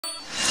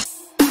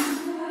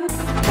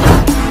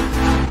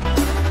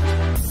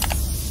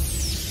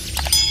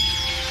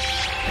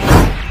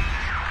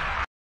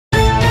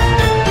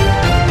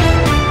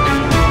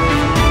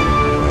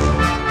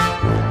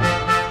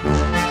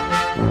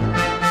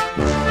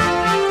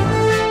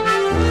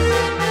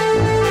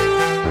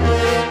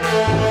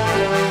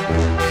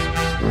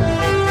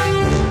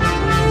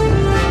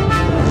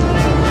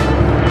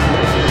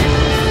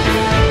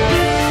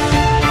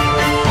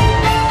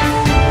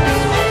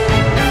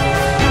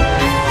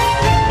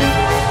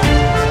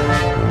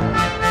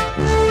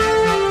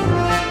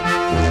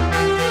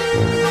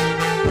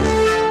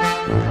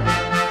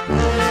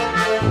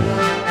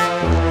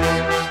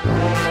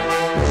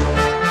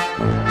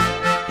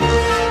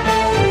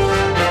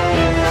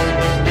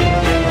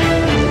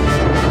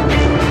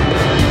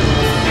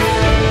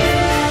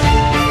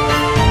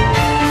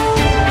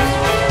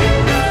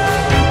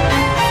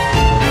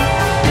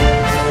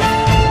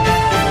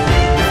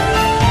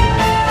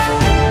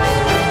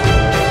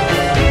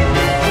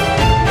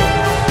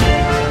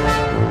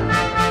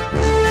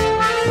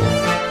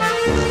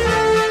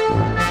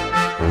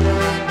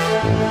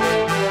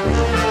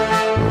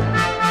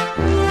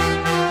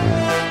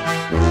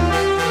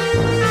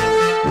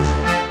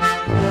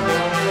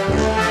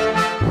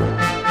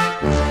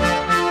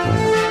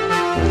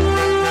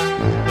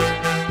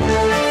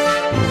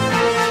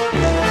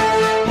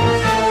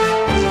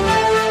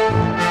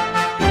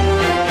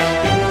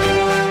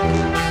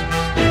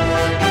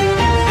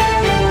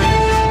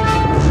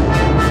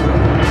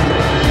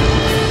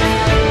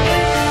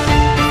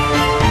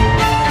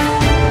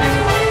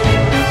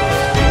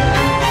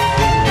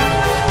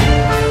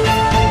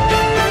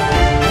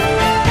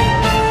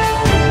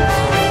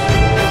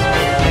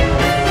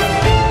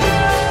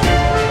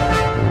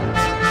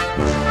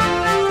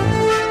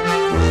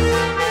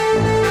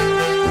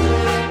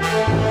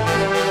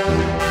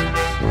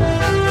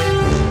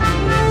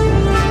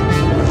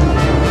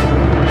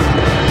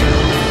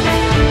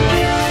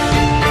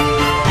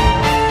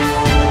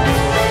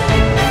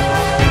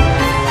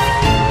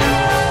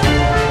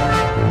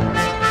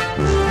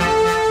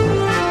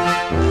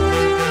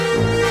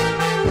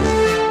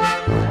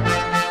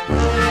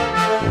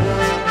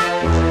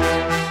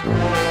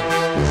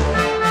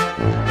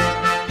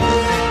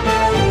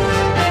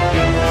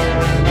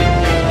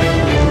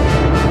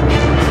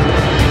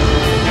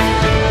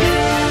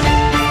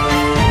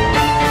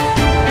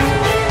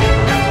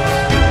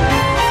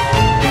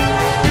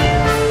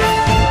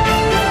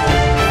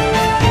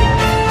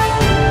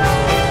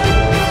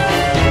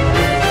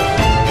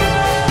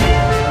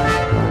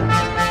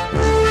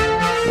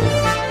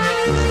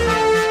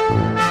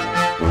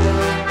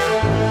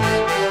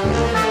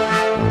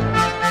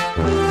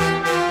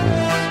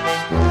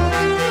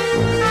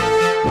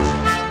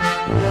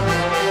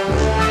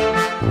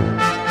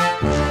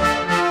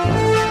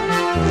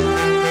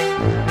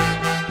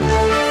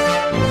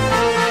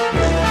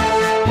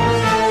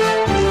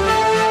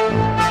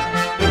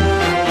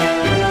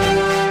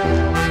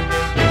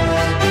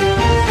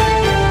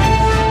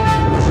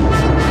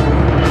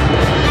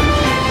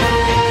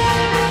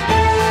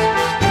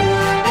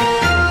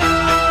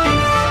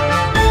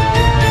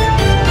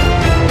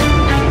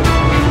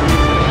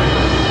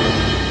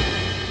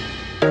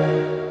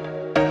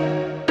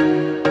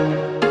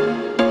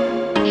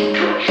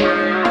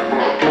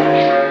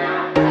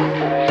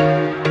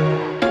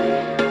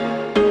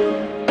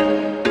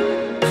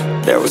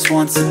was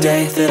once a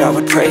day that I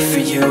would pray for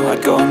you.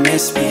 I'd go and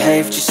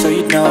misbehave just so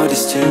you'd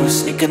notice too.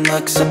 Sneaking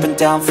looks up and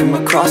down from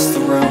across the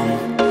room.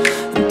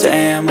 And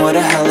damn, what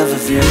a hell of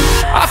a view.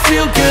 I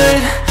feel good,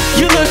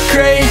 you look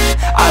great,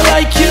 I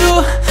like you,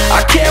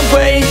 I can't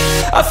wait.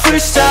 A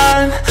first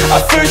time, a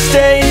first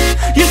date,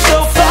 you're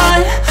so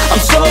fine,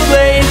 I'm so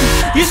late.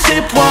 You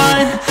sip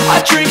wine,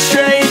 I drink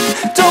straight,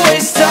 don't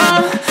waste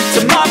time to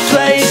my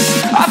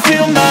place. I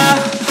feel my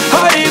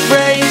heart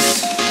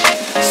erase,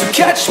 so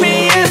catch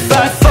me if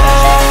I fall.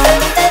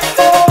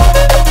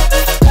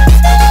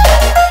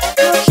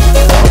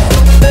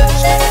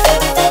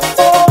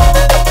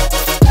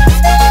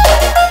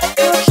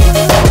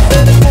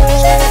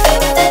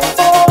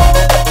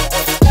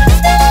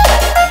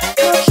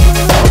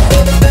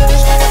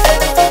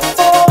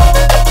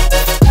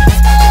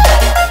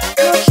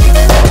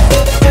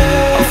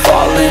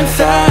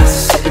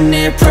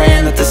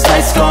 Praying that this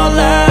night's gonna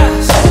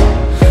last.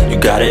 You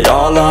got it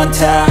all on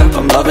tap,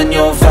 I'm loving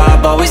your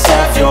vibe, always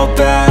have your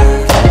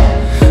back.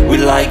 We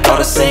like all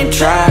the same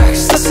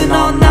tracks, listen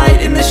all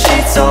night in the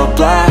sheets all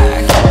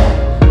black.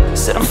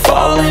 Said I'm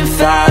falling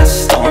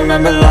fast, don't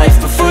remember life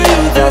before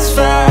you, that's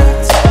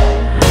fact.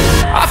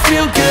 I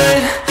feel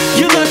good,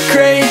 you look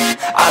great,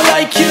 I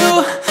like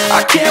you,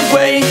 I can't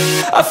wait.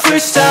 A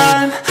first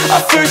time, a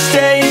first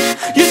date,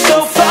 you're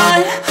so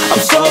fine, I'm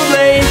so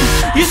late.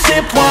 You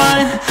sip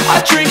wine,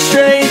 I drink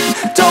straight,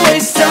 don't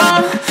waste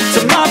time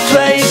to my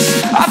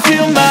place. I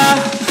feel my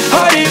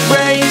heart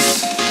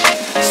erase,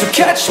 so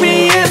catch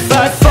me if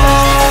I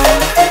fall.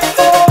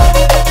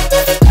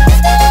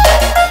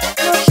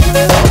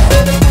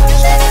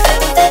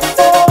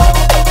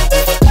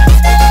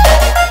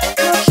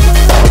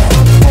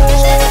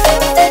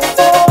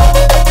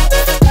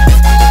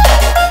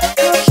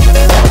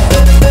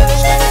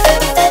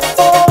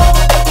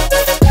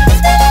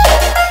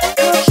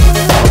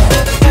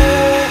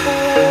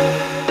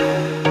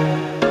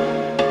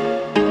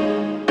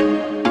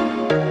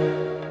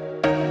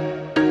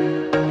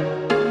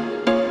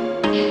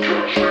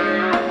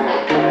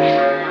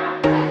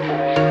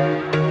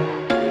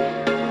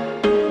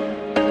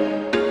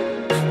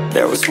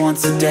 There was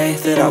once a day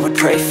that I would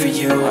pray for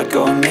you. I'd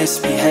go and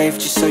misbehave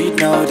just so you'd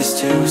notice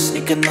too.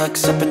 Sneaking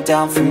looks up and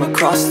down from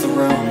across the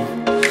room.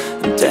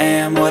 And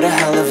damn, what a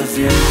hell of a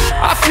view.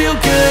 I feel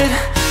good,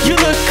 you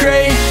look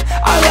great,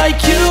 I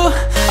like you,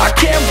 I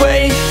can't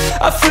wait.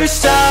 A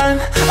first time,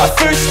 a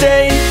first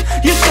date,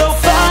 you're so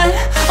fine,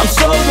 I'm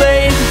so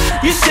late.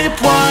 You sip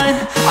wine,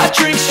 I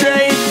drink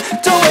straight,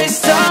 don't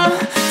waste time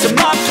to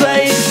my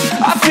place.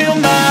 I feel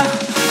my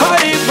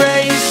heart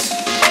erase,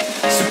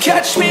 so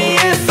catch me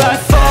if I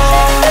fall.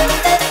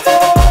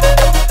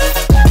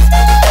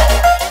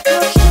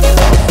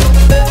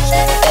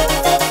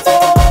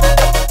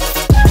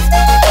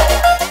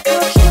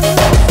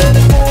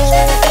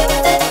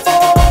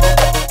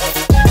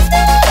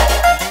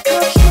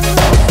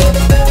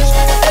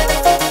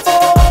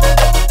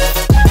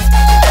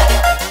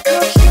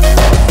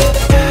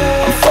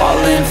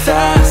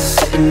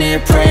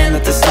 Praying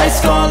that this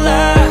night's gonna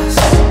last.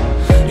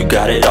 You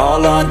got it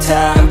all on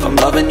tap, I'm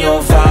loving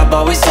your vibe,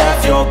 always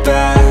have your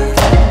back.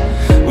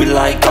 We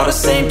like all the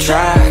same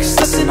tracks,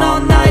 listen all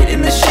night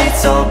in the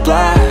sheets all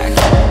black.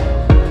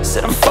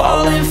 Said I'm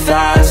falling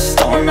fast,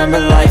 don't remember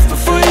life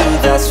before you,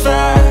 that's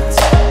fact.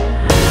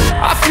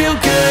 I feel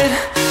good,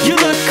 you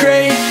look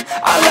great,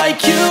 I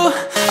like you,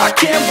 I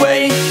can't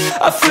wait.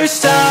 A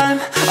first time,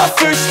 a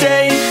first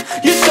date,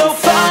 you're so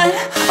fine,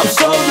 I'm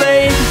so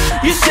late.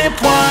 You sip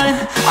wine,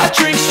 I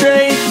drink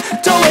straight,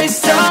 don't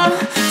waste time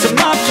to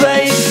my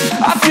place.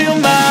 I feel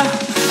my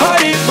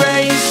heart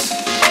erase,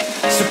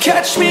 so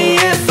catch me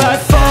if I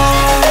fall.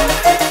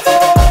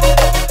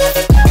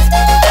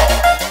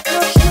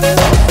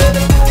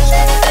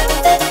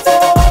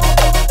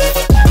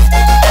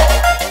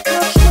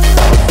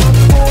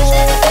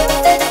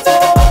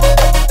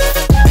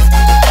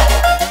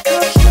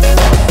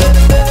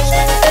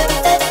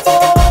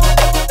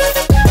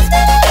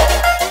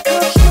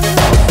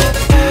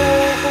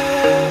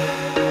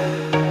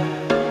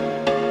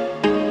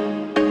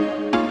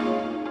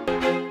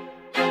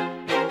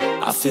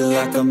 I feel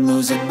like I'm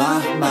losing my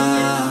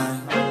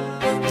mind.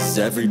 Is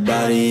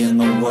everybody in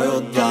the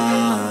world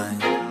blind?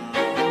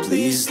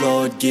 Please,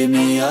 Lord, give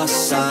me a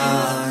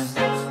sign,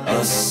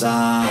 a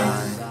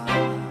sign.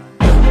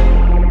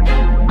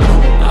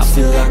 I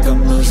feel like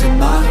I'm losing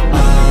my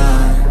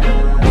mind.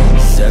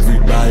 Is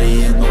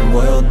everybody in the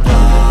world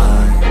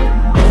blind?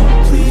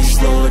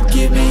 Please, Lord,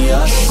 give me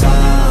a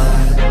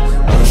sign,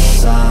 a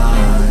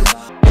sign.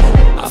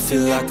 I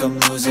feel like I'm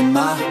losing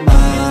my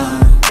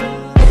mind.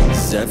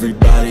 Is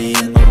everybody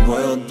in the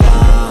world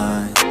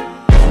blind?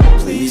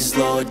 Please,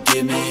 Lord,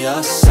 give me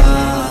a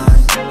sign,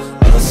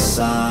 a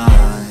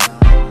sign.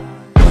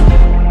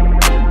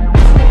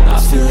 I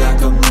feel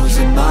like I'm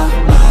losing my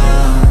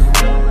mind.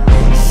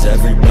 Is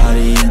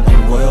everybody in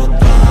the world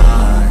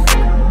blind?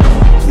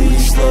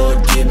 Please,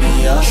 Lord, give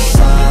me a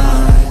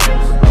sign,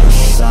 a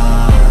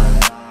sign.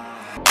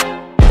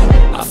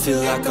 I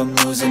feel like I'm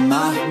losing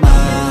my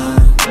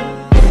mind.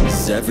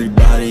 Is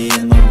everybody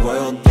in the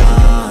world blind?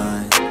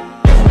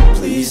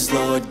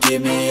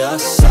 give me a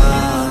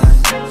sign,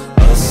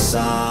 a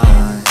sign.